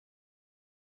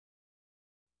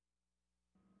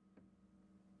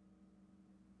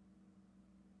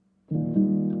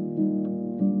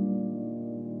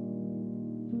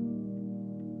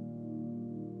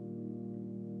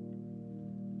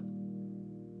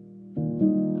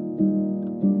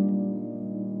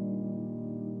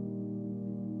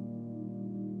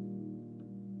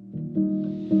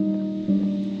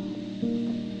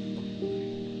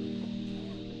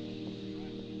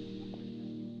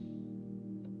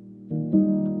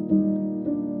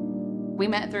We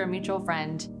met through a mutual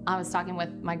friend. I was talking with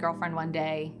my girlfriend one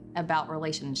day about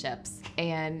relationships,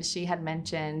 and she had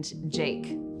mentioned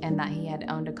Jake and that he had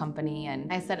owned a company.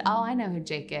 And I said, oh, I know who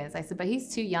Jake is. I said, but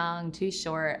he's too young, too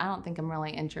short. I don't think I'm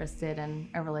really interested in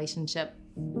a relationship.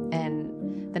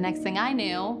 And the next thing I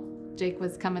knew, Jake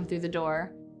was coming through the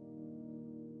door.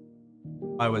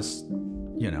 I was,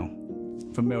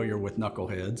 familiar with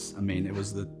Knuckleheads. I mean, it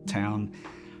was the town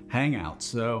hangout.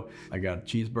 So I got a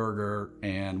cheeseburger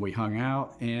and we hung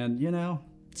out, and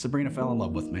Sabrina fell in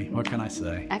love with me. What can I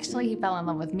say? Actually, he fell in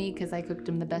love with me because I cooked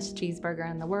him the best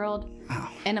cheeseburger in the world. Oh.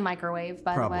 In a microwave,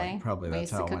 by the way. Probably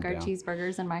that's how it went down. We used to cook our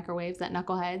cheeseburgers in microwaves at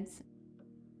Knuckleheads.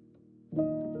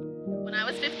 When I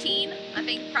was 15, I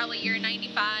think probably year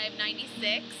 95,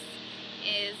 96,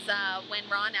 is when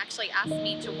Ron actually asked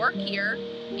me to work here.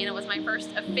 It was my first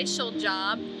official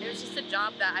job. It was just a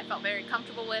job that I felt very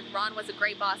comfortable with. Ron was a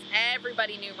great boss.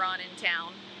 Everybody knew Ron in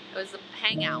town. It was a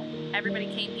hangout. Everybody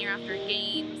came here after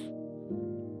games.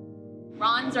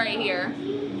 Ron's right here.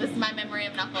 This is my memory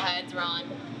of Knuckleheads, Ron.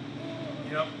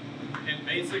 Yep. And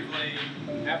basically,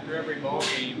 after every ball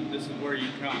game, this is where you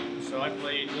come. So I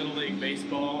played Little League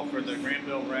Baseball for the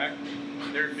Granville Rec.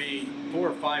 There'd be 4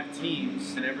 or 5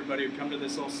 teams, and everybody would come to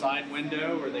this little side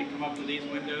window, or they come up to these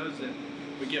windows, and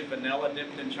we'd get vanilla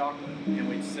dipped in chocolate. And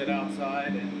we'd sit outside,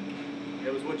 and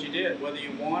it was what you did. Whether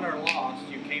you won or lost,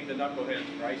 you came to Knuckleheads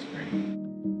for ice cream.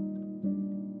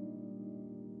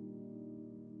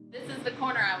 This is the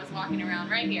corner I was walking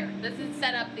around, right here. This is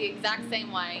set up the exact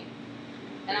same way.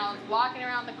 And I was walking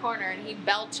around the corner, and he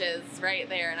belches right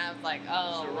there, and I was like,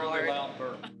 oh, it's a really loud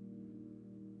burp.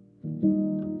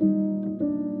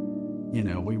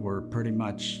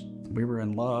 We were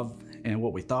in love, and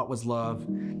what we thought was love.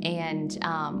 And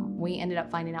we ended up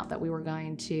finding out that we were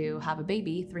going to have a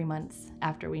baby 3 months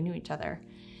after we knew each other.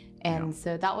 And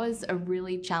so that was a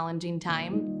really challenging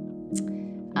time.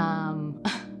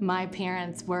 My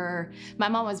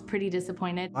mom was pretty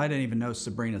disappointed. I didn't even know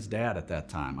Sabrina's dad at that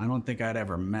time. I don't think I'd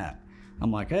ever met.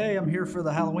 I'm like, hey, I'm here for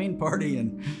the Halloween party,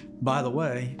 and by the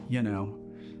way,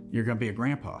 you're gonna be a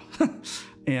grandpa.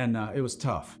 And it was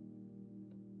tough.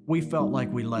 We felt like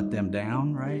we let them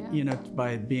down, right? Yeah.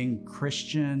 By being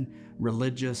Christian,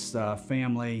 religious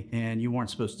family, and you weren't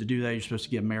supposed to do that. You're supposed to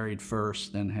get married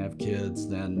first, then have kids,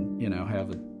 then, have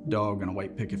a dog and a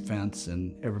white picket fence,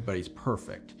 and everybody's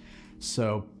perfect.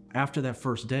 So after that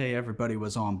first day, everybody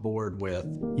was on board with,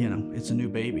 it's a new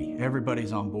baby.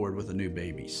 Everybody's on board with a new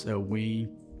baby. So we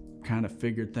kind of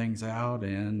figured things out,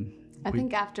 and I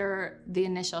think after the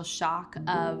initial shock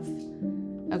of,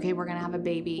 okay, we're gonna have a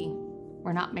baby,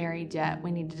 we're not married yet,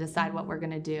 we need to decide what we're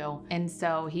gonna do. And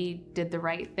so he did the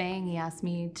right thing. He asked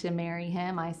me to marry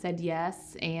him. I said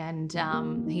yes, and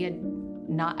he had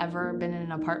not ever been in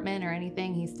an apartment or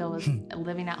anything. He still was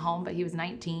living at home, but he was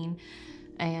 19,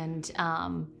 and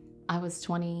I was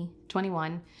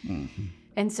 21. Mm-hmm.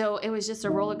 And so it was just a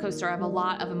roller coaster of a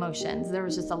lot of emotions. There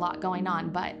was just a lot going on.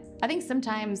 But I think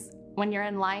sometimes when you're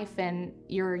in life and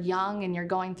you're young and you're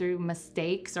going through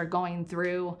mistakes or going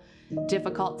through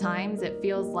difficult times, it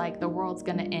feels like the world's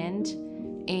gonna end.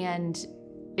 And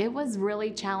it was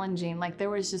really challenging. Like, there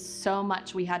was just so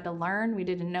much we had to learn. We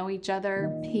didn't know each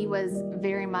other. He was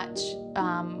very much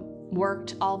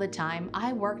worked all the time.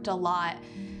 I worked a lot,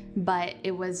 but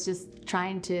it was just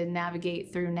trying to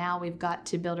navigate through. Now we've got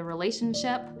to build a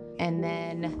relationship, and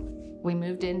then we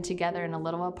moved in together in a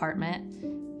little apartment,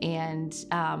 and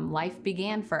life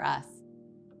began for us.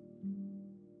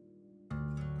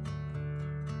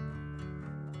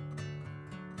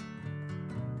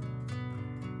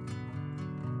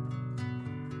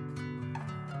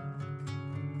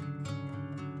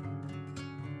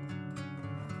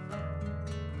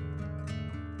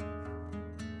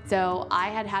 So I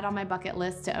had on my bucket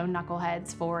list to own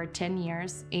Knuckleheads for 10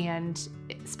 years, and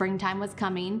springtime was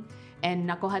coming, and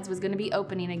Knuckleheads was gonna be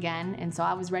opening again. And so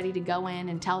I was ready to go in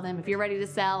and tell them, if you're ready to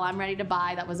sell, I'm ready to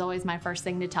buy. That was always my first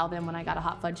thing to tell them when I got a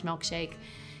hot fudge milkshake.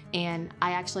 And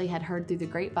I actually had heard through the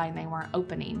grapevine they weren't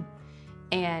opening.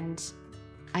 And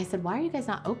I said, why are you guys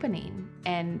not opening?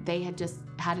 And they had just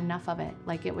had enough of it.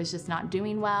 Like, it was just not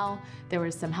doing well. There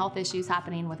was some health issues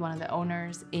happening with one of the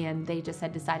owners, and they just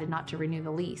had decided not to renew the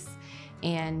lease.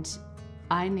 And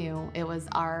I knew it was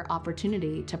our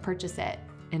opportunity to purchase it.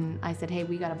 And I said, hey,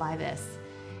 we gotta buy this.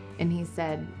 And he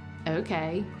said,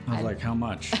 okay. I was like, how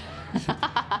much?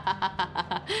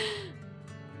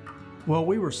 Well,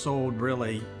 we were sold,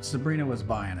 really. Sabrina was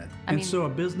buying it. So a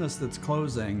business that's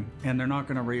closing and they're not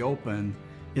gonna reopen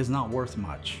is not worth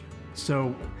much.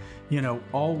 So,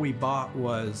 all we bought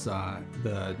was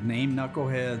the name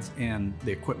Knuckleheads and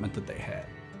the equipment that they had.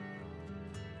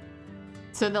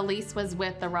 So the lease was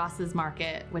with the Ross's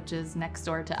Market, which is next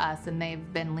door to us, and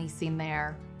they've been leasing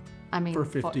there. I mean, for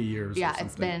 50 years. Yeah,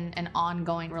 it's been an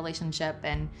ongoing relationship,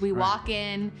 and we walk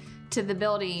in to the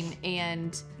building,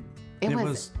 and it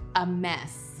was a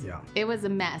mess. Yeah, it was a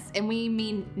mess, and we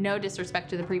mean no disrespect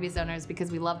to the previous owners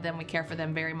because we love them, we care for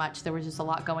them very much. There was just a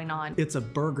lot going on. It's a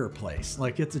burger place,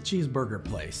 like it's a cheeseburger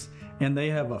place, and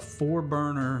they have a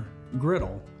 4-burner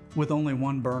griddle with only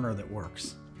 1 burner that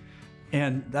works.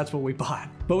 And that's what we bought.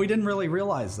 But we didn't really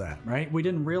realize that, right? We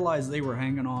didn't realize they were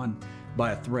hanging on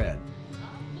by a thread.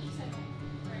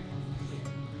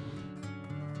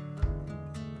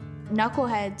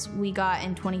 Knuckleheads we got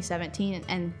in 2017,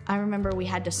 and I remember we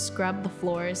had to scrub the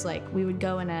floors. Like, we would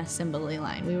go in an assembly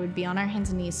line. We would be on our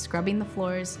hands and knees scrubbing the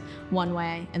floors one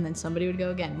way, and then somebody would go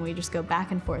again. We'd just go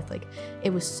back and forth. Like, it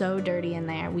was so dirty in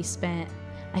there. We spent,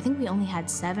 I think we only had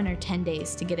 7 or 10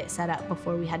 days to get it set up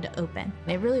before we had to open.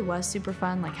 It really was super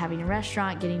fun, like having a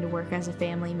restaurant, getting to work as a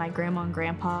family. My grandma and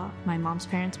grandpa, my mom's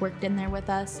parents, worked in there with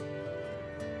us.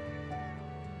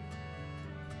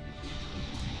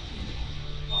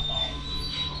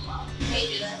 Hey,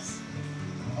 do this.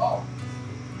 Oh,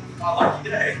 my lucky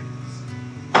day.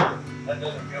 That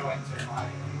doesn't go into my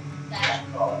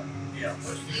color. Yeah,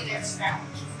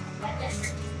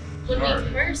 When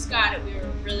we first got it, we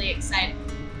were really excited.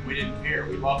 we didn't care.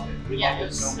 We loved it. We Yeah, loved it it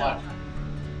was so so much. fun.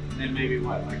 And then maybe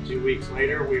like 2 weeks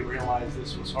later, we realized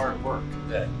this was hard work.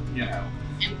 That, you know,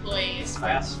 Employees.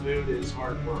 fast food is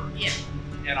hard work. Yeah.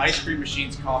 And ice cream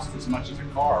machines cost as much as a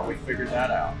car. We figured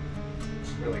that out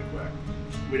really quick.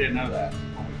 We didn't know that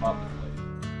when we bought the place.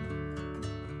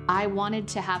 I wanted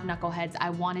to have Knuckleheads.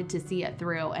 I wanted to see it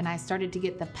through, and I started to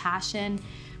get the passion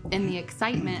and the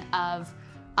excitement of,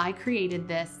 I created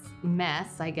this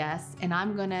mess, I guess, and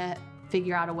I'm gonna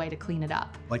figure out a way to clean it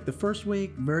up. Like the first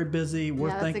week, very busy. We're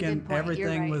Yeah, that's a thinking good point. You're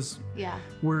everything right. was, Yeah.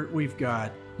 we've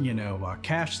got, you know,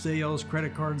 cash sales,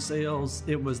 credit card sales.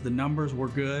 It was, the numbers were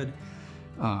good.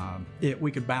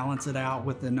 We could balance it out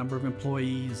with the number of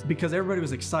employees because everybody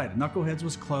was excited. Knuckleheads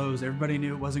was closed. Everybody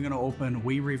knew it wasn't going to open.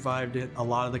 We revived it. A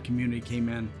lot of the community came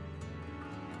in.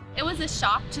 It was a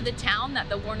shock to the town that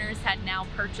the Warners had now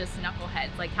purchased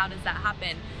Knuckleheads. Like, how does that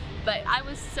happen? But I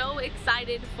was so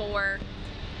excited for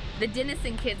the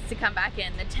Denison kids to come back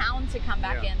in, the town to come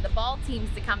back in, the ball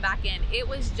teams to come back in. It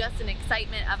was just an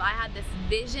excitement of, I had this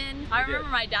vision. I remember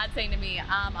my dad saying to me,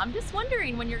 I'm just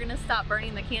wondering when you're gonna stop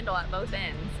burning the candle at both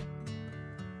ends.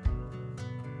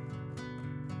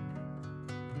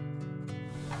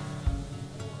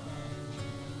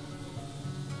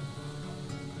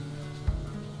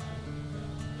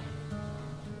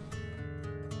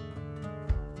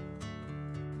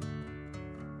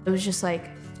 It was just like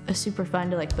super fun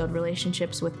to like build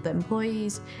relationships with the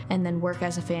employees and then work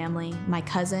as a family. My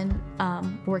cousin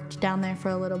worked down there for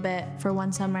a little bit for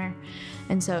one summer,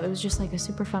 and so it was just like a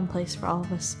super fun place for all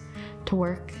of us to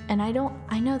work. And I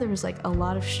know there was like a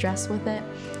lot of stress with it,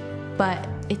 but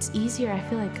it's easier. I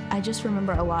feel like I just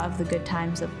remember a lot of the good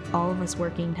times of all of us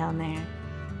working down there.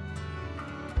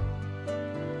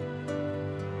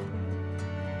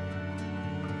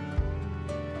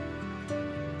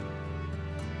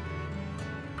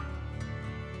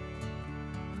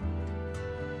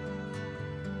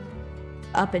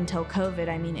 Up until COVID,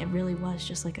 I mean, it really was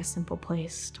just like a simple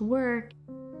place to work.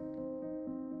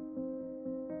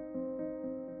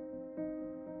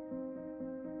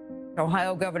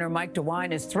 Ohio Governor Mike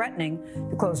DeWine is threatening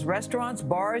to close restaurants,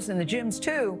 bars, and the gyms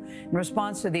too in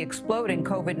response to the exploding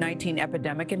COVID-19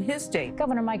 epidemic in his state.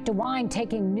 Governor Mike DeWine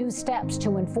taking new steps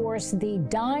to enforce the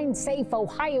Dine Safe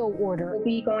Ohio order. We'll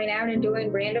be going out and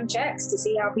doing random checks to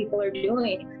see how people are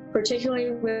doing,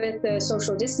 particularly with the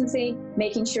social distancing,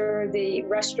 making sure the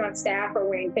restaurant staff are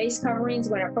wearing face coverings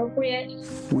when appropriate.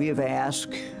 We have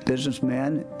asked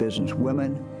businessmen,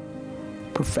 businesswomen,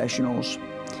 professionals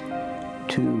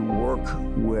to work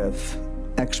with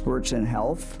experts in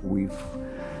health. We've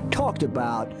talked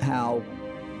about how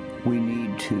we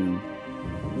need to,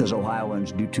 as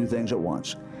Ohioans, do two things at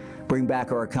once: bring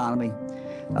back our economy,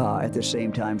 at the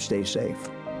same time stay safe.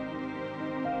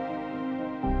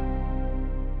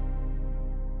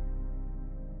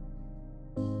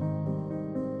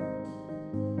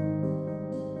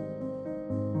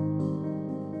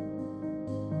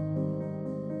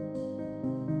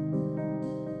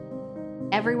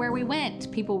 Everywhere we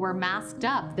went, people were masked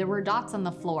up. There were dots on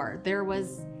the floor. There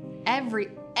was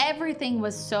everything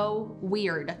was so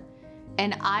weird.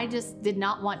 And I just did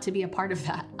not want to be a part of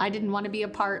that. I didn't want to be a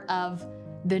part of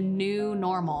the new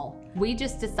normal. We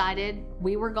just decided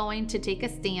we were going to take a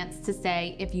stance to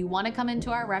say, if you want to come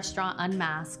into our restaurant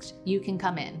unmasked, you can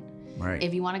come in. Right.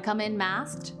 If you want to come in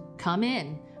masked, come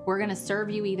in. We're gonna serve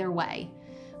you either way.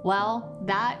 Well,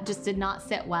 that just did not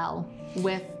sit well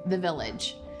with the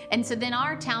village. And so then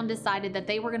our town decided that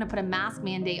they were gonna put a mask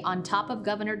mandate on top of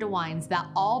Governor DeWine's, that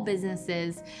all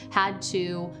businesses had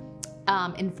to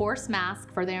enforce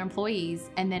masks for their employees,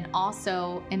 and then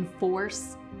also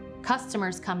enforce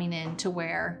customers coming in to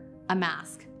wear a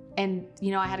mask. And,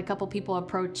 you know, I had a couple people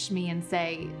approach me and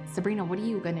say, Sabrina, what are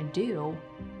you gonna do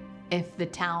if the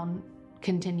town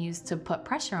continues to put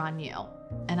pressure on you?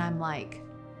 And I'm like,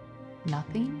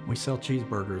 nothing. We sell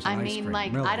cheeseburgers and ice cream.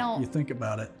 Like, really, I don't. You think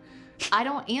about it. I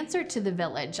don't answer to the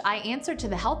village. I answer to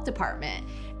the health department.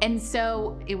 And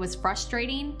so it was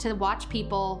frustrating to watch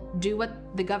people do what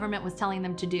the government was telling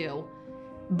them to do,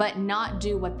 but not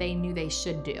do what they knew they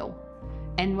should do.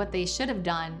 And what they should have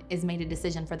done is made a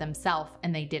decision for themselves,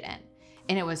 and they didn't.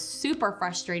 And it was super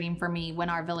frustrating for me when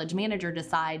our village manager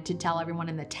decided to tell everyone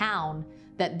in the town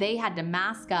that they had to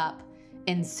mask up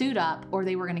and suit up or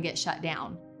they were gonna get shut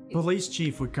down. Police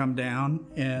chief would come down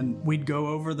and we'd go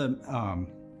over the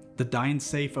Dine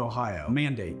Safe Ohio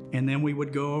mandate. And then we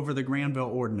would go over the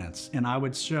Granville ordinance, and I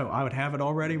would have it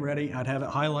already ready. I'd have it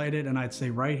highlighted, and I'd say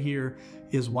right here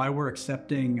is why we're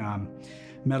accepting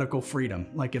medical freedom.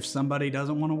 Like if somebody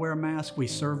doesn't want to wear a mask, we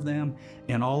serve them,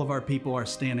 and all of our people are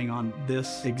standing on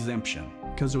this exemption.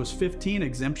 Because there was 15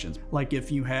 exemptions. Like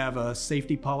if you have a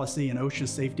safety policy, an OSHA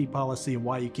safety policy of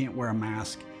why you can't wear a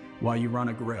mask while you run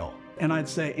a grill. And I'd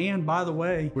say, and by the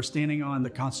way, we're standing on the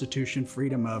Constitution,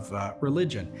 freedom of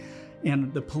religion.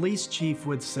 And the police chief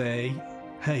would say,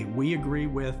 hey, we agree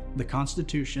with the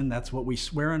Constitution. That's what we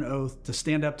swear an oath to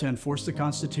stand up to enforce the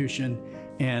Constitution,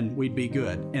 and we'd be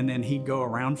good. And then he'd go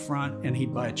around front and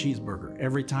he'd buy a cheeseburger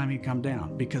every time he'd come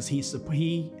down, because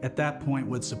he at that point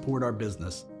would support our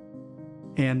business.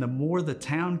 And the more the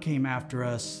town came after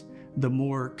us, the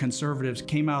more conservatives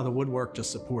came out of the woodwork to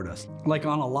support us. Like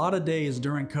on a lot of days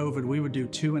during COVID, we would do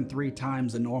 2 and 3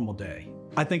 times a normal day.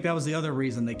 I think that was the other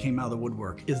reason they came out of the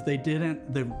woodwork, is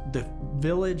the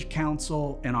village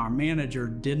council and our manager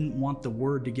didn't want the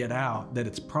word to get out that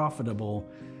it's profitable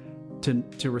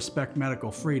to respect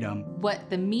medical freedom. What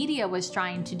the media was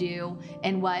trying to do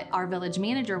and what our village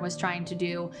manager was trying to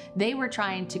do, they were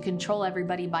trying to control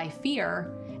everybody by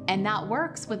fear. And that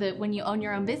works with it when you own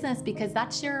your own business, because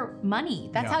that's your money.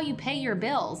 That's how you pay your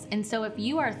bills. And so if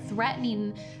you are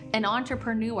threatening an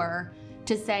entrepreneur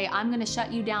to say, I'm gonna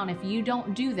shut you down if you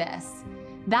don't do this,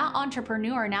 that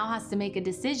entrepreneur now has to make a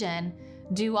decision.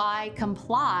 Do I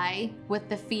comply with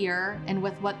the fear and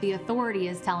with what the authority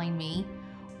is telling me?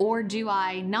 Or do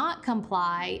I not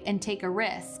comply and take a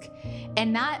risk?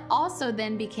 And that also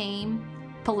then became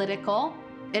political.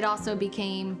 It also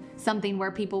became something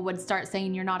where people would start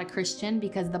saying you're not a Christian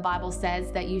because the Bible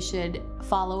says that you should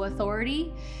follow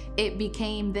authority. It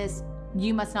became this,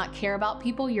 you must not care about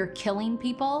people, you're killing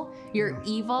people, you're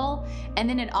evil. And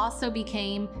then it also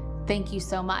became, thank you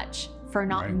so much for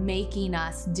not making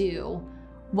us do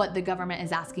what the government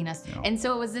is asking us. And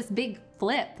so it was this big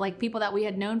flip, like people that we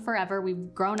had known forever.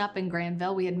 We've grown up in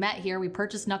Granville. We had met here. We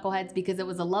purchased Knuckleheads because it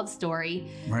was a love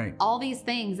story. All these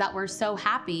things that were so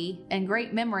happy and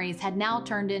great memories had now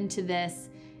turned into this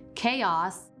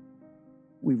chaos.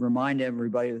 We remind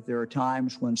everybody that there are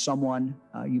times when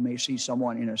you may see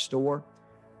someone in a store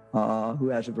who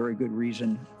has a very good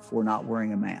reason for not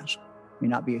wearing a mask. May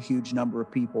not be a huge number of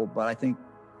people, but I think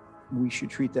we should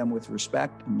treat them with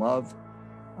respect and love.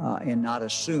 And not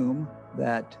assume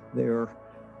that they're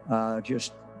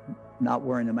just not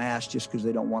wearing a mask just because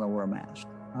they don't want to wear a mask.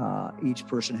 Each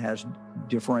person has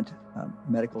different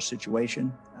medical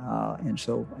situation, and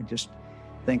so I just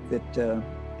think that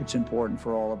it's important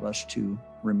for all of us to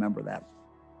remember that.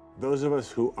 Those of us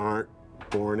who aren't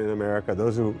born in America,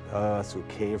 those of us who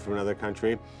came from another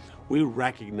country, we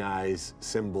recognize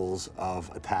symbols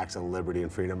of attacks on liberty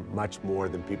and freedom much more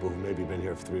than people who've maybe been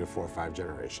here for 3 or 4 or 5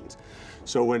 generations.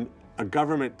 So when a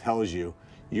government tells you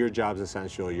your job's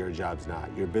essential, your job's not,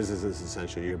 your business is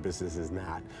essential, your business is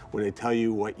not, when they tell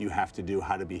you what you have to do,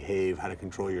 how to behave, how to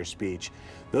control your speech,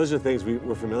 those are things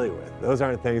we're familiar with. Those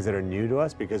aren't things that are new to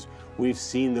us because we've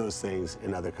seen those things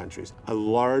in other countries. A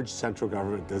large central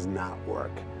government does not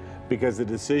work, because the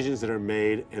decisions that are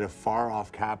made in a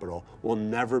far-off capital will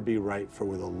never be right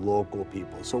for the local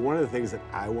people. So one of the things that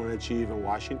I want to achieve in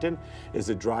Washington is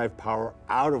to drive power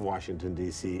out of Washington,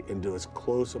 D.C. into as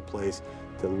close a place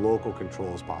to local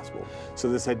control as possible. So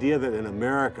this idea that in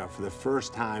America, for the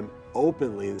first time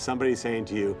openly, somebody's saying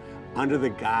to you, under the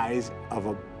guise of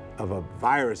a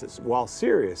virus that's, while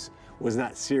serious, was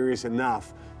not serious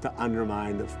enough to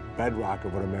undermine the bedrock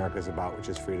of what America's about, which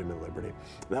is freedom and liberty.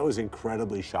 That was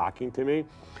incredibly shocking to me.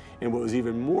 And what was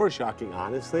even more shocking,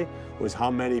 honestly, was how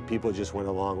many people just went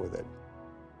along with it.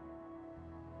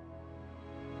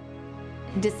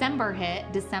 December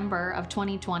hit, December of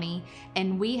 2020,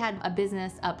 and we had a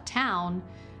business uptown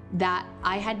that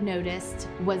I had noticed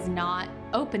was not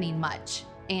opening much.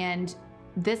 And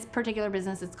this particular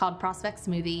business is called Prospect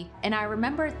Smoothie. And I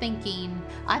remember thinking,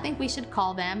 I think we should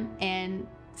call them and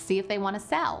see if they want to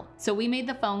sell. So we made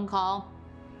the phone call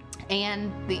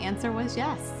and the answer was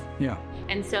yes. Yeah.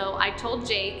 And so I told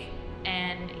Jake,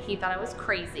 and he thought I was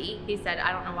crazy. He said,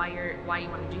 I don't know why you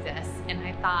want to do this. And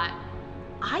I thought,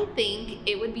 I think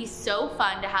it would be so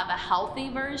fun to have a healthy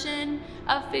version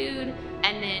of food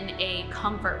and then a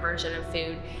comfort version of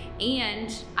food.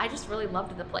 And I just really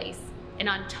loved the place. And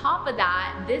on top of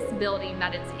that, this building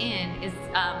that it's in is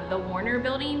the Warner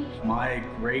building. My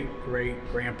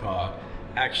great-great-grandpa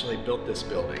actually built this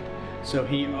building. So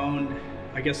he owned,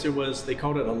 I guess they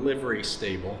called it a livery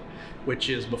stable, which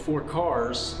is before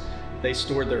cars, they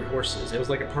stored their horses. It was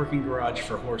like a parking garage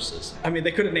for horses. I mean,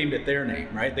 they could have named it their name,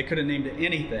 right? They could have named it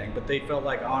anything, but they felt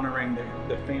like honoring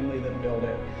the family that built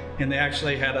it. And they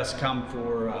actually had us come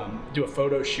for, do a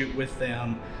photo shoot with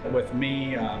them, with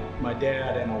me, my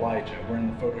dad, and Elijah. We're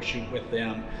in the photo shoot with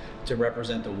them to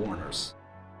represent the Warners.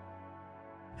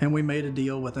 And we made a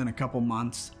deal within a couple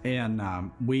months,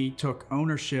 and we took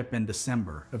ownership in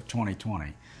December of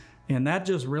 2020. And that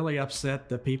just really upset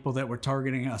the people that were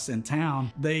targeting us in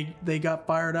town. They got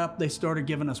fired up. They started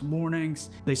giving us warnings.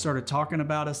 They started talking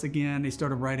about us again. They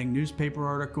started writing newspaper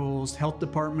articles, health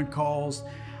department calls.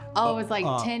 Oh, it was like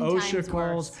 10 OSHA times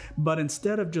calls. worse. But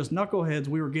instead of just knuckleheads,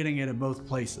 we were getting it at both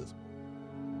places.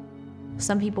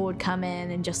 Some people would come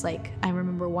in and just like, I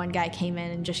remember one guy came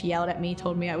in and just yelled at me,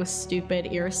 told me I was stupid,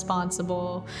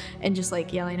 irresponsible, and just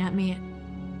like yelling at me.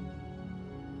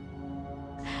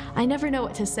 I never know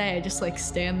what to say. I just like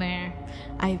stand there.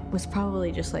 I was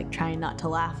probably just like trying not to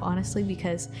laugh, honestly,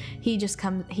 because he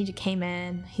came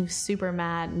in, he was super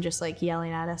mad and just like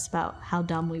yelling at us about how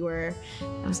dumb we were.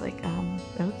 I was like,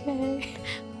 okay.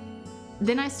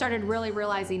 Then I started really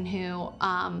realizing who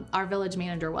our village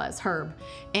manager was, Herb.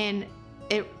 And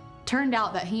it turned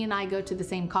out that he and I go to the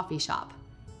same coffee shop.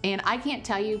 And I can't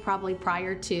tell you probably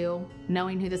prior to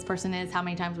knowing who this person is, how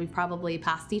many times we've probably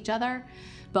passed each other.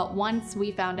 But once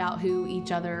we found out who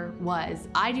each other was,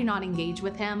 I do not engage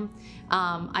with him.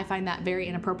 I find that very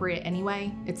inappropriate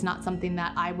anyway. It's not something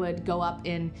that I would go up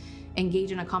and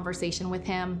engage in a conversation with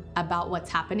him about what's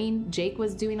happening. Jake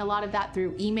was doing a lot of that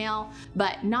through email,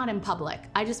 but not in public.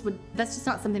 That's just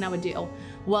not something I would do.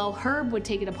 Well, Herb would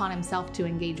take it upon himself to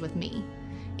engage with me.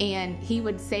 And he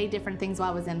would say different things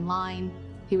while I was in line.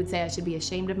 He would say I should be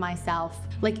ashamed of myself.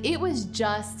 Like, it was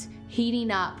just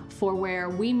heating up for where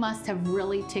we must have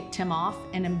really ticked him off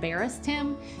and embarrassed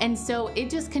him. And so it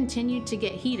just continued to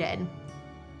get heated.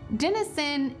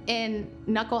 Denison and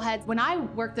Knuckleheads, when I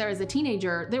worked there as a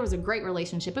teenager, there was a great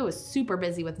relationship. It was super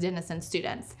busy with Denison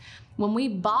students. When we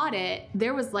bought it,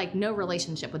 there was like no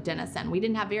relationship with Denison. We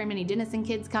didn't have very many Denison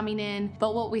kids coming in,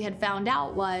 but what we had found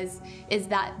out is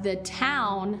that the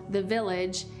town, the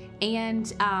village,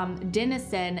 and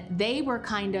Denison, they were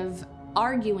kind of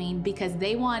arguing because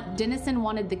Denison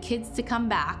wanted the kids to come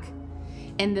back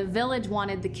and the village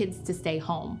wanted the kids to stay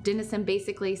home. Denison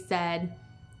basically said,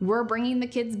 we're bringing the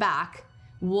kids back.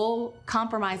 We'll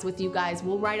compromise with you guys.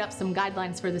 We'll write up some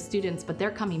guidelines for the students, but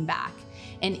they're coming back.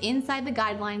 And inside the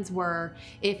guidelines were,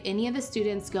 if any of the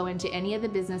students go into any of the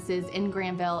businesses in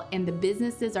Granville and the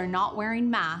businesses are not wearing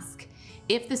masks,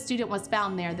 if the student was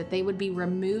found there, that they would be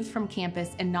removed from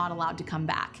campus and not allowed to come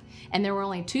back. And there were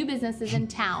only 2 businesses in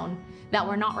town that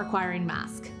were not requiring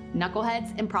masks,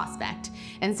 Knuckleheads and Prospect.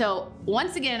 And so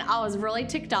once again, I was really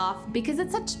ticked off because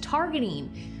it's such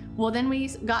targeting. Well, then we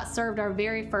got served our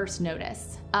very first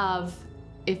notice of,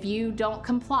 if you don't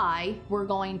comply, we're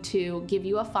going to give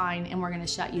you a fine and we're going to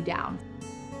shut you down.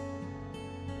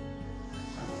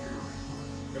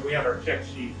 We have our check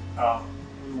sheet.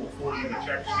 We will forward you the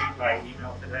check sheet by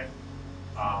email today.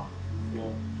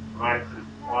 We'll provide it to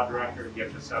the law director to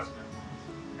get the assessment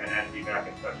and then be back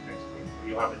in touch next week. So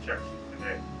you'll have the check sheet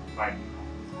today by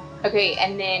email. Okay,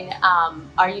 and then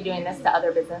are you doing this to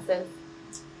other businesses?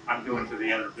 I'm doing to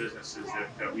the other businesses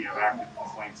that we have active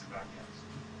complaints about,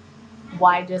 yes.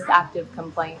 Why just active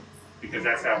complaints? Because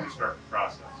that's how we start the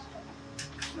process.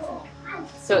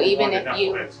 So even if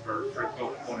you... Going to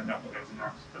Knuckleheads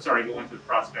next. Sorry, going to the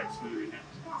Prospect Smoothie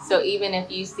next. So even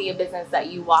if you see a business that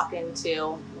you walk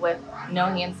into with no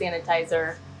hand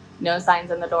sanitizer, no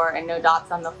signs on the door, and no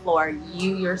dots on the floor,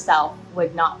 you yourself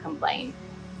would not complain?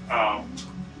 I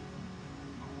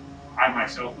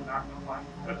myself would not complain.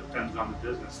 That depends on the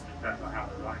business. It depends on how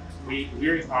they're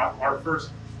running. Our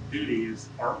first duty is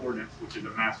our ordinance, which is a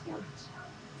mask ordinance,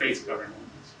 face covering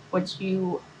ordinance. Which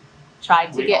you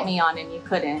tried to get me on and you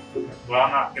couldn't. Well,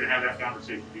 I'm not going to have that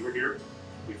conversation. You were here.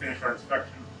 We finished our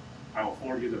inspection. I will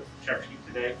forward you the check sheet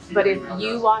today. But if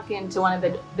you walk into one of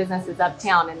the businesses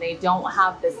uptown and they don't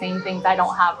have the same things I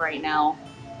don't have right now,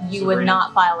 you would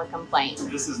not file a complaint.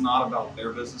 This is not about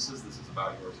their businesses. This is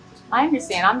about yours at this point. I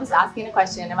understand. I'm just asking a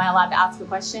question. Am I allowed to ask a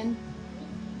question?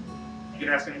 You can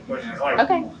ask any questions you like.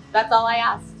 Okay, that's all I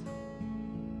asked.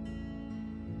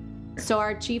 So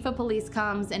our chief of police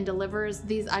comes and delivers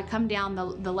these. I come down,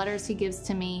 the letters he gives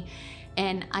to me,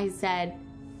 and I said,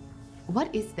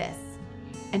 what is this?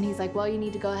 And he's like, well, you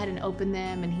need to go ahead and open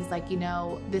them. And he's like, you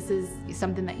know, this is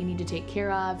something that you need to take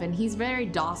care of. And he's very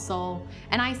docile.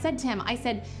 And I said to him, I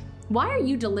said, why are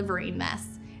you delivering this?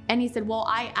 And he said, well,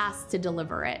 I asked to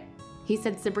deliver it. He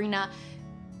said, Sabrina,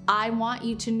 I want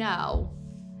you to know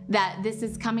that this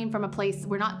is coming from a place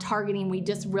we're not targeting,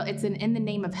 it's in the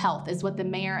name of health is what the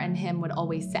mayor and him would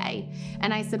always say.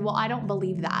 And I said, well, I don't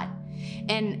believe that.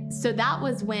 And so that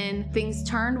was when things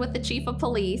turned with the chief of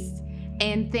police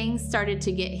and things started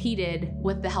to get heated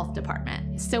with the health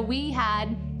department. So we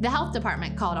had the health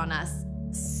department called on us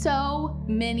so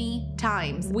many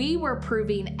times. We were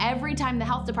proving every time the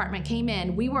health department came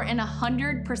in, we were in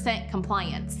 100%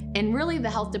 compliance. And really the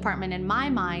health department in my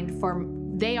mind,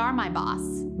 they are my boss,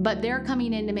 but they're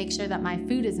coming in to make sure that my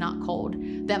food is not cold,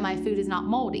 that my food is not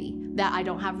moldy, that I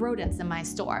don't have rodents in my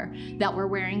store, that we're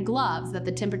wearing gloves, that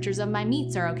the temperatures of my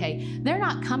meats are okay. They're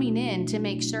not coming in to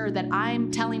make sure that I'm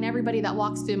telling everybody that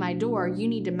walks through my door, you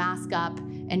need to mask up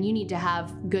and you need to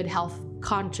have good health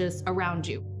conscious around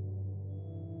you.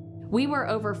 We were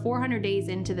over 400 days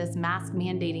into this mask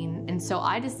mandating, and so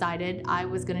I decided I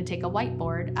was gonna take a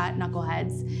whiteboard at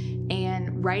Knuckleheads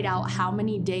and write out how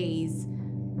many days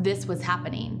this was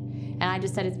happening. And I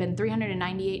just said, it's been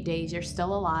 398 days, you're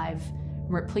still alive.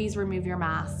 Please remove your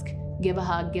mask, give a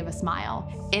hug, give a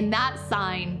smile. And that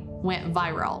sign went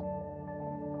viral.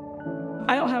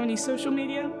 I don't have any social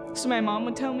media, so my mom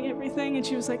would tell me everything, and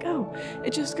she was like, oh,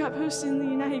 it just got posted in the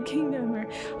United Kingdom, or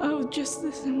oh, just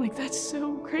this. And I'm like, that's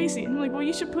so crazy. And I'm like, well,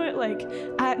 you should put like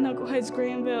at Knuckleheads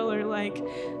Granville or like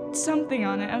something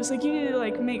on it. I was like, you need to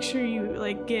like make sure you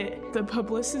like get the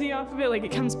publicity off of it, like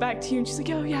it comes back to you. And she's like,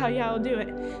 oh yeah, I'll do it.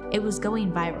 It was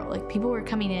going viral. Like people were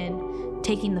coming in,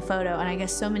 taking the photo, and I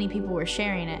guess so many people were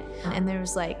sharing it. And there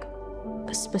was like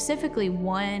specifically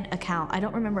one account, I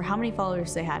don't remember how many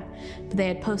followers they had, but they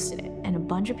had posted it, and a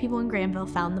bunch of people in Granville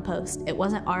found the post. It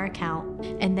wasn't our account,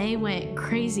 and they went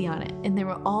crazy on it. And there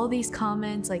were all these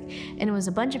comments, like, and it was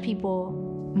a bunch of people,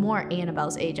 more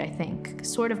Annabelle's age, I think,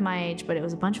 sort of my age, but it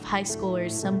was a bunch of high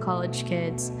schoolers, some college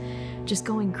kids, just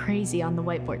going crazy on the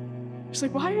whiteboard. She's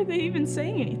like, why are they even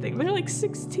saying anything? They're like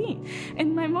 16.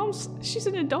 And my she's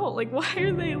an adult. Like, why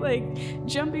are they like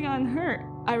jumping on her?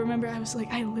 I remember I was like,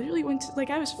 I literally went to, like,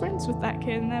 I was friends with that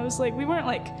kid. And I was like, we weren't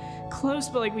like close,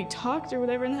 but like we talked or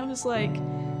whatever. And I was like,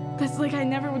 that's like, I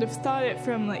never would have thought it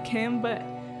from like him. But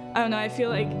I don't know, I feel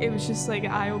like it was just like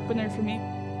an eye opener for me.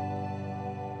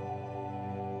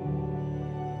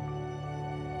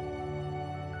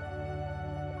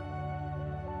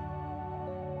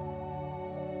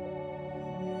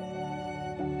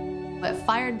 It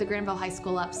fired the Granville High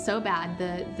School up so bad,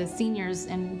 the seniors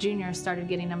and juniors started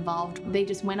getting involved. They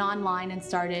just went online and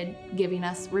started giving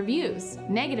us reviews,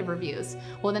 negative reviews.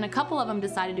 Well, then a couple of them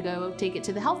decided to go take it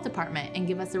to the health department and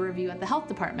give us a review at the health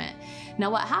department. Now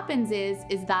what happens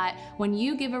is that when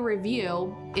you give a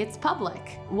review, it's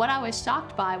public. What I was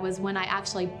shocked by was when I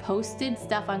actually posted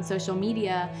stuff on social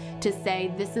media to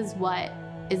say this is what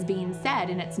is being said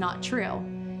and it's not true.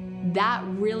 That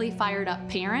really fired up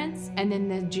parents, and then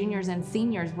the juniors and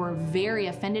seniors were very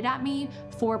offended at me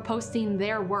for posting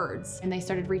their words. And they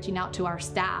started reaching out to our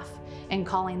staff and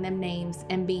calling them names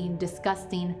and being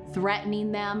disgusting,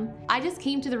 threatening them. I just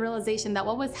came to the realization that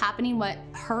what was happening, what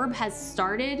Herb has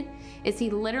started, is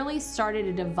he literally started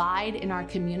a divide in our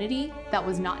community that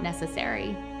was not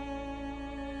necessary.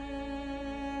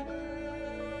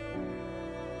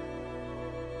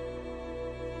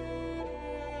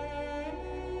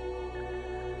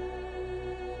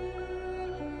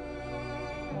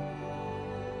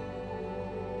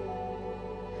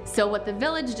 So what the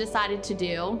village decided to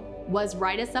do was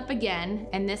write us up again,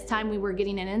 and this time we were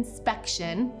getting an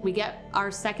inspection. We get our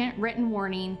second written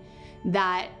warning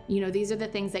that, you know, these are the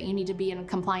things that you need to be in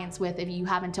compliance with if you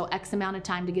have until X amount of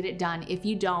time to get it done. If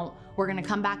you don't, we're gonna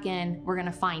come back in, we're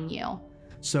gonna fine you.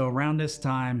 So around this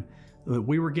time,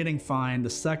 we were getting fined. The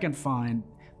second fine,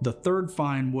 the third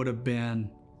fine would have been,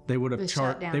 they would have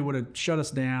shut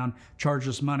us down, charged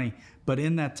us money. But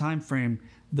in that time frame,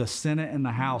 the Senate and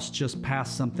the House just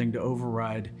passed something to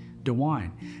override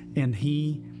DeWine. And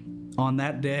he, on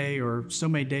that day or so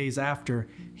many days after,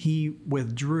 he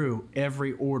withdrew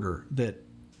every order that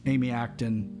Amy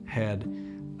Acton had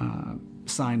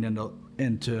signed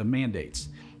into mandates.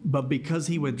 But because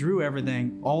he withdrew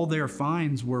everything, all their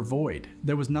fines were void.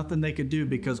 There was nothing they could do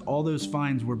because all those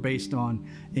fines were based on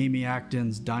Amy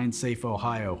Acton's Dine Safe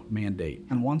Ohio mandate.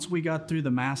 And once we got through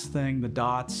the mask thing, the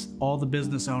dots, all the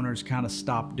business owners kind of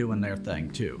stopped doing their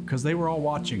thing too, because they were all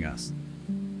watching us.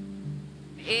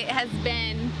 It has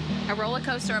been a roller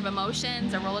coaster of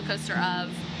emotions, a roller coaster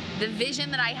of the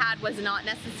vision that I had was not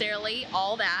necessarily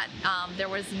all that. There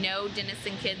was no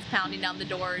Denison kids pounding down the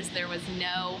doors. There was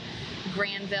no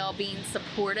Granville being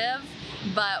supportive,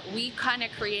 but we kind of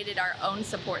created our own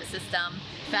support system.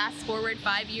 Fast forward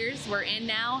 5 years, we're in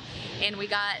now, and we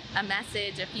got a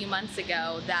message a few months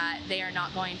ago that they are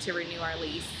not going to renew our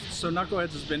lease. So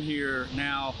Knuckleheads has been here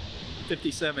now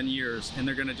 57 years, and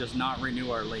they're gonna just not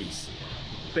renew our lease.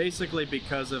 Basically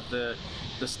because of the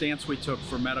stance we took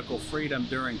for medical freedom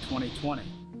during 2020.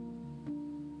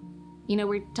 You know,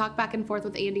 we talk back and forth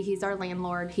with Andy. He's our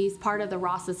landlord. He's part of the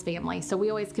Ross's family, so we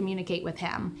always communicate with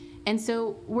him. And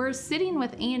so we're sitting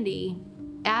with Andy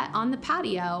on the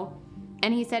patio,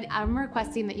 and he said, I'm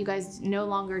requesting that you guys no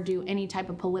longer do any type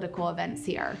of political events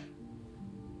here.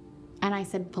 And I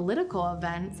said, political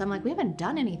events? I'm like, we haven't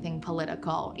done anything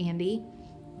political, Andy.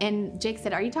 And Jake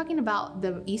said, are you talking about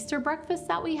the Easter breakfast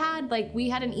that we had? Like, we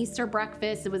had an Easter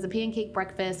breakfast. It was a pancake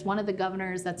breakfast. One of the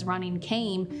governors that's running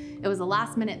came. It was a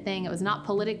last minute thing. It was not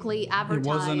politically advertised. It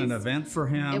wasn't an event for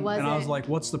him. It wasn't. And I was like,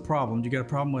 what's the problem? Do you got a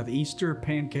problem with Easter,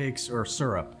 pancakes, or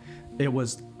syrup? It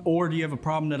was, or do you have a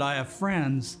problem that I have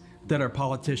friends that are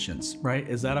politicians, right?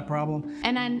 Is that a problem?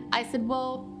 And then I said,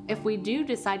 well, if we do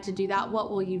decide to do that,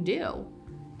 what will you do?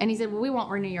 And he said, well, we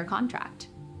won't renew your contract.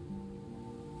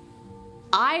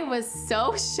 I was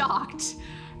so shocked,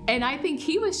 and I think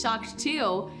he was shocked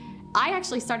too. I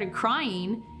actually started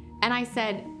crying, and I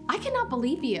said, I cannot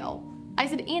believe you. I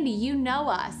said, Andy, you know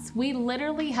us. We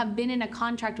literally have been in a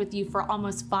contract with you for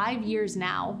almost 5 years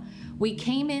now. We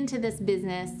came into this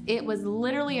business. It was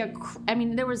literally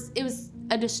it was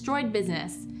a destroyed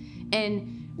business,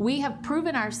 and we have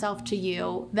proven ourselves to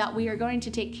you that we are going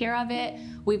to take care of it.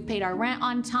 We've paid our rent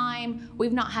on time.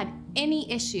 We've not had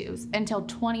any issues until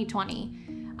 2020.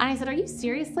 And I said, are you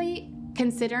seriously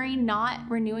considering not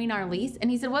renewing our lease? And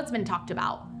he said, what's been talked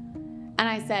about? And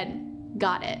I said,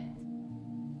 got it.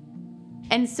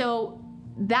 And so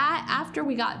that, after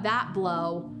we got that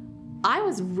blow, I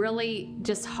was really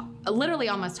just literally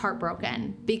almost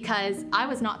heartbroken because I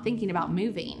was not thinking about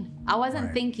moving. I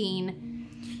wasn't thinking,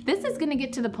 this is gonna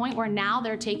get to the point where now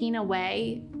they're taking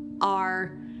away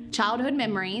our childhood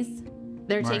memories.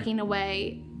 They're taking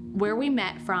away where we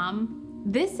met from.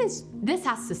 This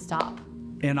has to stop.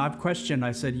 And I've questioned,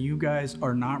 I said, you guys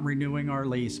are not renewing our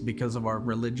lease because of our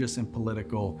religious and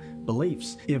political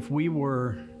beliefs. If we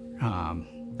were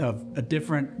of a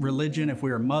different religion, if we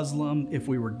were Muslim, if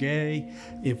we were gay,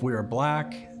 if we were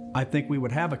black, I think we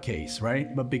would have a case,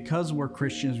 right? But because we're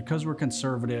Christians, because we're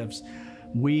conservatives,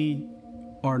 we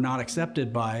are not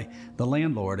accepted by the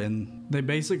landlord. And they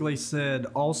basically said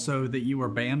also that you were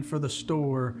banned for the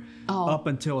store up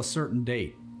until a certain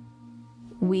date.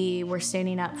 We were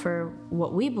standing up for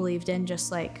what we believed in,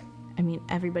 just like,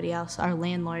 everybody else. Our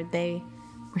landlord, they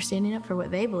were standing up for what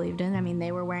they believed in.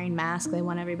 They were wearing masks, they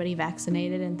want everybody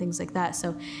vaccinated and things like that.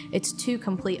 So it's two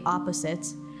complete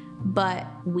opposites, but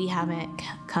we haven't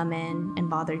come in and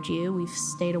bothered you. We've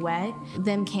stayed away.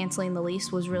 Them canceling the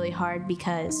lease was really hard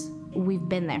because we've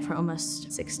been there for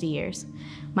almost 60 years.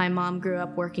 My mom grew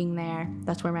up working there.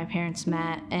 That's where my parents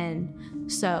met.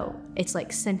 And so it's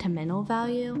like sentimental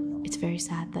value. It's very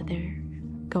sad that they're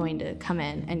going to come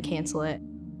in and cancel it.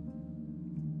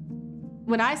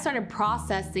 When I started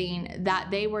processing that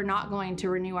they were not going to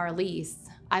renew our lease,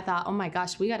 I thought, oh my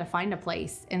gosh, we got to find a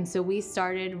place. And so we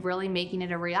started really making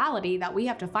it a reality that we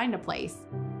have to find a place.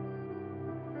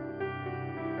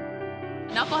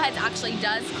 Knuckleheads actually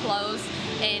does close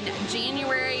in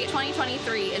January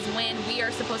 2023 is when we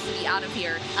are supposed to be out of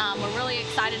here. We're really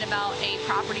excited about a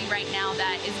property right now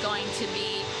that is going to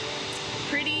be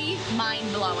pretty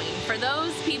mind-blowing. For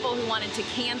those people who wanted to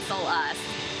cancel us,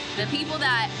 the people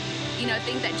that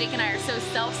think that Jake and I are so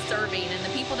self-serving, and the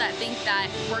people that think that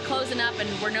we're closing up and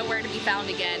we're nowhere to be found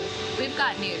again, we've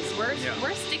got news.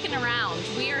 We're sticking around.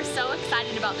 We are so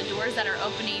excited about the doors that are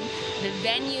opening, the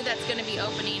venue that's going to be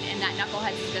opening, and that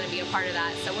Knuckleheads is going to be a part of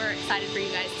that. So we're excited for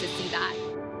you guys to see that.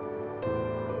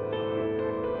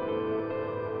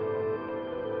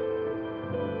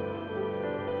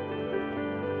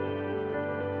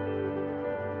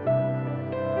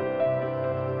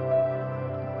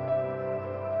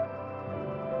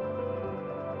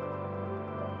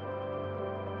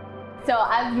 So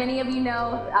as many of you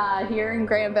know, here in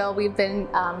Granville, we've been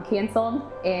canceled,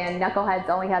 and Knuckleheads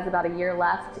only has about a year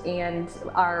left, and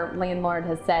our landlord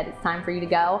has said it's time for you to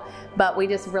go. But we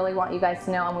just really want you guys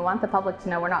to know, and we want the public to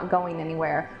know, we're not going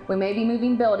anywhere. We may be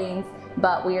moving buildings,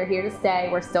 but we are here to stay.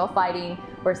 We're still fighting.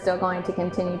 We're still going to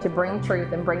continue to bring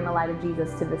truth and bring the light of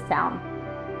Jesus to this town.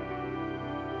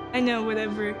 I know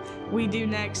whatever we do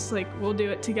next, like, we'll do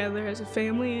it together as a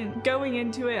family, and going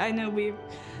into it, I know we've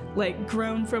like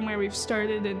grown from where we've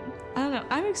started, and I don't know,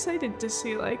 I'm excited to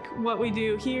see like what we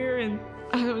do here, and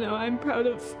I don't know, I'm proud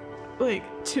of like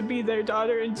to be their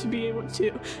daughter and to be able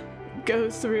to go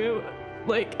through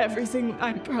like everything.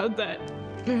 I'm proud that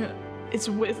it's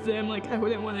with them. Like, I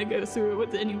wouldn't want to go through it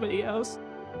with anybody else.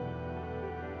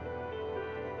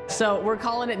 So we're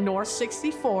calling it North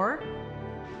 64.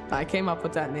 I came up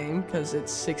with that name because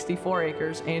it's 64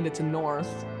 acres and it's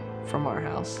north from our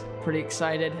house. Pretty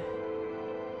excited.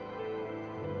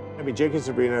 I mean, Jake and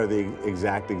Sabrina are the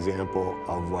exact example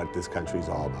of what this country is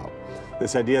all about.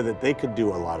 This idea that they could do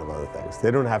a lot of other things. They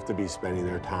don't have to be spending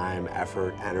their time,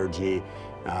 effort, energy,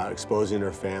 exposing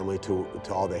their family to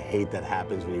all the hate that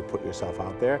happens when you put yourself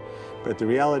out there. But the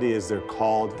reality is they're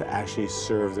called to actually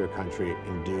serve their country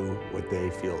and do what they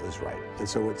feel is right. And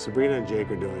so what Sabrina and Jake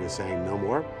are doing is saying, no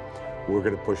more. We're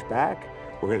going to push back.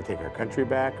 We're going to take our country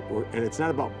back. And it's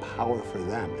not about power for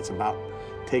them. It's about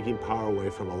taking power away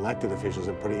from elected officials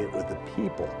and putting it with the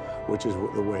people, which is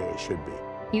the way it should be.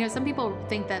 You know, some people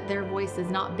think that their voice is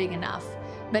not big enough,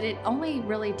 but it only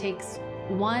really takes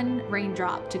one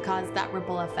raindrop to cause that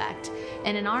ripple effect.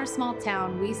 And in our small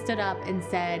town, we stood up and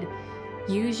said,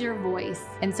 use your voice.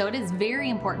 And so it is very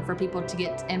important for people to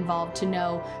get involved, to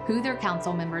know who their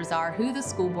council members are, who the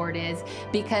school board is,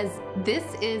 because this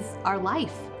is our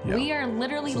life. Yeah. We are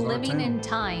literally living in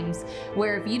times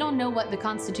where if you don't know what the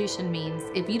Constitution means,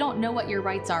 if you don't know what your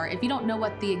rights are, if you don't know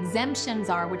what the exemptions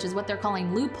are, which is what they're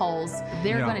calling loopholes,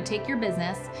 they're going to take your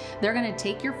business, they're going to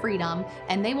take your freedom,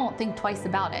 and they won't think twice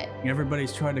about it.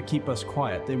 Everybody's trying to keep us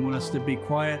quiet. They want us to be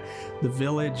quiet. The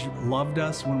village loved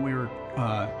us when we were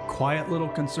quiet little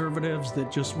conservatives that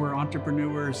just were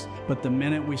entrepreneurs. But the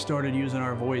minute we started using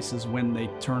our voice is when they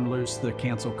turned loose the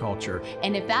cancel culture.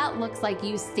 And if that looks like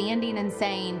you standing and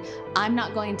saying, I'm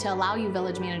not going to allow you,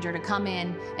 village manager, to come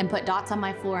in and put dots on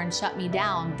my floor and shut me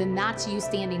down, then that's you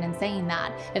standing and saying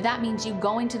that. If that means you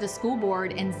going to the school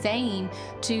board and saying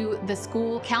to the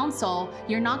school council,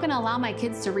 you're not going to allow my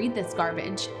kids to read this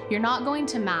garbage, you're not going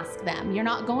to mask them, you're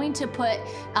not going to put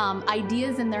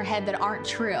ideas in their head that aren't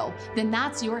true, then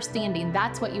that's your standing.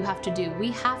 That's what you have to do.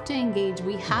 We have to engage.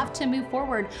 We have to move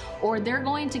forward, or they're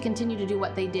going to continue to do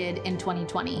what they did in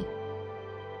 2020.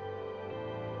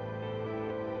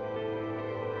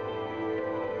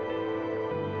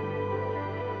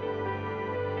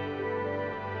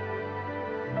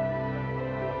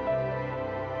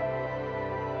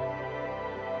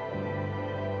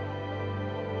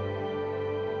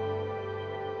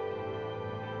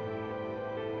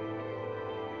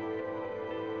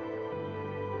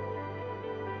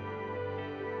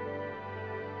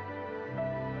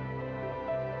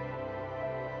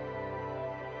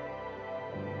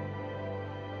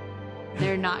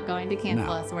 They're not going to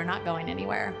cancel us. We're not going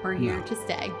anywhere. We're here to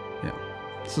stay. Yeah.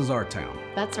 This is our town.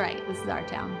 That's right. This is our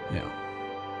town. Yeah.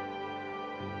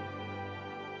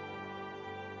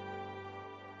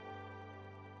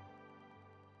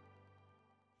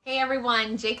 Hey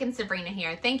everyone, Jake and Sabrina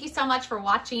here. Thank you so much for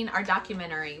watching our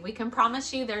documentary. We can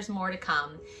promise you there's more to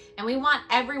come. And we want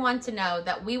everyone to know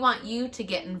that we want you to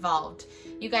get involved.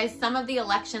 You guys, some of the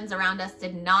elections around us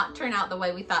did not turn out the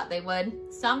way we thought they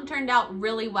would. Some turned out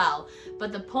really well.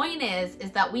 But the point is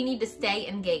that we need to stay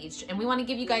engaged. And we want to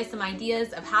give you guys some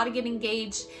ideas of how to get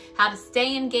engaged, how to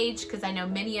stay engaged, because I know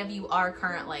many of you are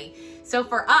currently. So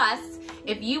for us,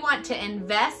 if you want to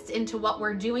invest into what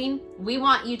we're doing, we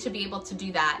want you to be able to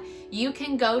do that. You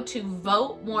can go to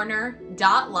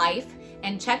votewarner.life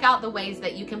and check out the ways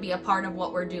that you can be a part of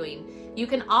what we're doing. You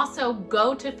can also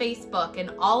go to Facebook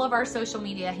and all of our social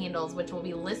media handles, which will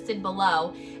be listed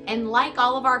below, and like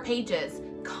all of our pages,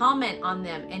 comment on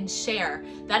them and share.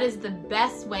 That is the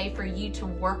best way for you to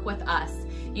work with us.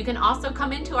 You can also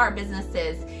come into our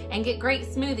businesses and get great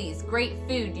smoothies, great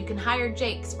food. You can hire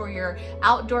Jakes for your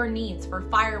outdoor needs for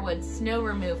firewood, snow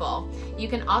removal. You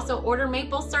can also order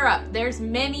maple syrup. There's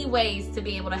many ways to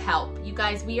be able to help. You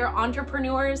guys, we are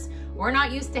entrepreneurs. We're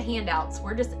not used to handouts.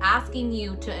 We're just asking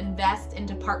you to invest and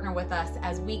to partner with us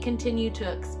as we continue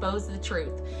to expose the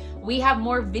truth. We have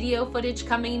more video footage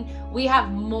coming. We have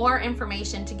more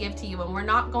information to give to you, and we're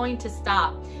not going to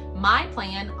stop. My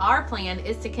plan, our plan,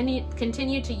 is to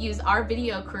continue to use our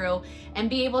video crew and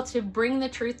be able to bring the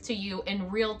truth to you in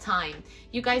real time.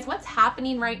 You guys, what's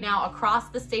happening right now across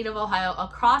the state of Ohio,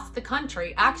 across the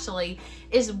country actually,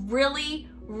 is really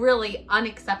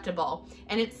unacceptable,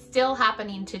 and it's still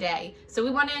happening today. So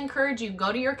we want to encourage you,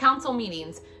 go to your council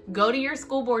meetings, go to your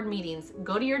school board meetings,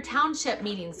 go to your township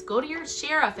meetings, go to your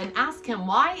sheriff and ask him,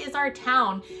 why is our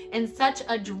town in such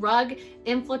a drug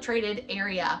infiltrated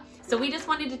area? So we just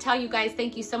wanted to tell you guys,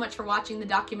 thank you so much for watching the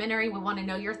documentary. We want to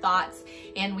know your thoughts,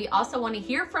 and we also want to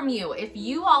hear from you. If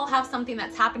you all have something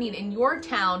that's happening in your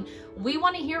town, we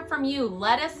want to hear from you.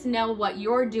 Let us know what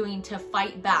you're doing to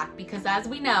fight back, because as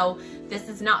we know, this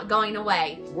is not going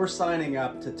away. We're signing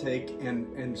up to take and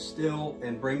instill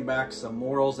and bring back some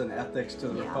morals and ethics to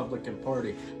the Republican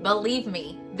Party. Believe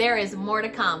me, there is more to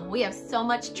come. We have so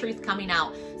much truth coming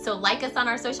out. So like us on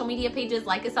our social media pages,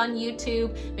 like us on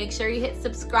YouTube, make sure you hit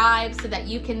subscribe so that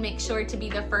you can make sure to be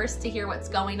the first to hear what's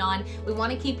going on. We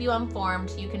want to keep you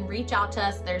informed. You can reach out to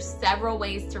us. There's several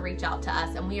ways to reach out to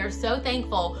us, and we are so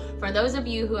thankful for those of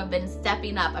you who have been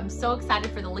stepping up. I'm so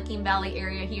excited for the Licking Valley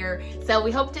area here. So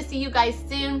we hope to see you guys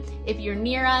soon. If you're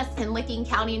near us in Licking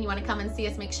County and you want to come and see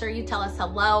us, make sure you tell us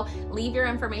hello. Leave your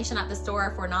information at the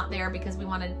store if we're not there, because we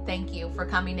want to thank you for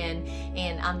coming in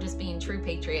and just being true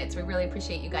patriots. We really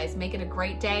appreciate you guys. Make it a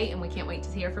great day, and we can't wait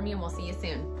to hear from you, and we'll see you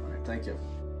soon. All right, thank you.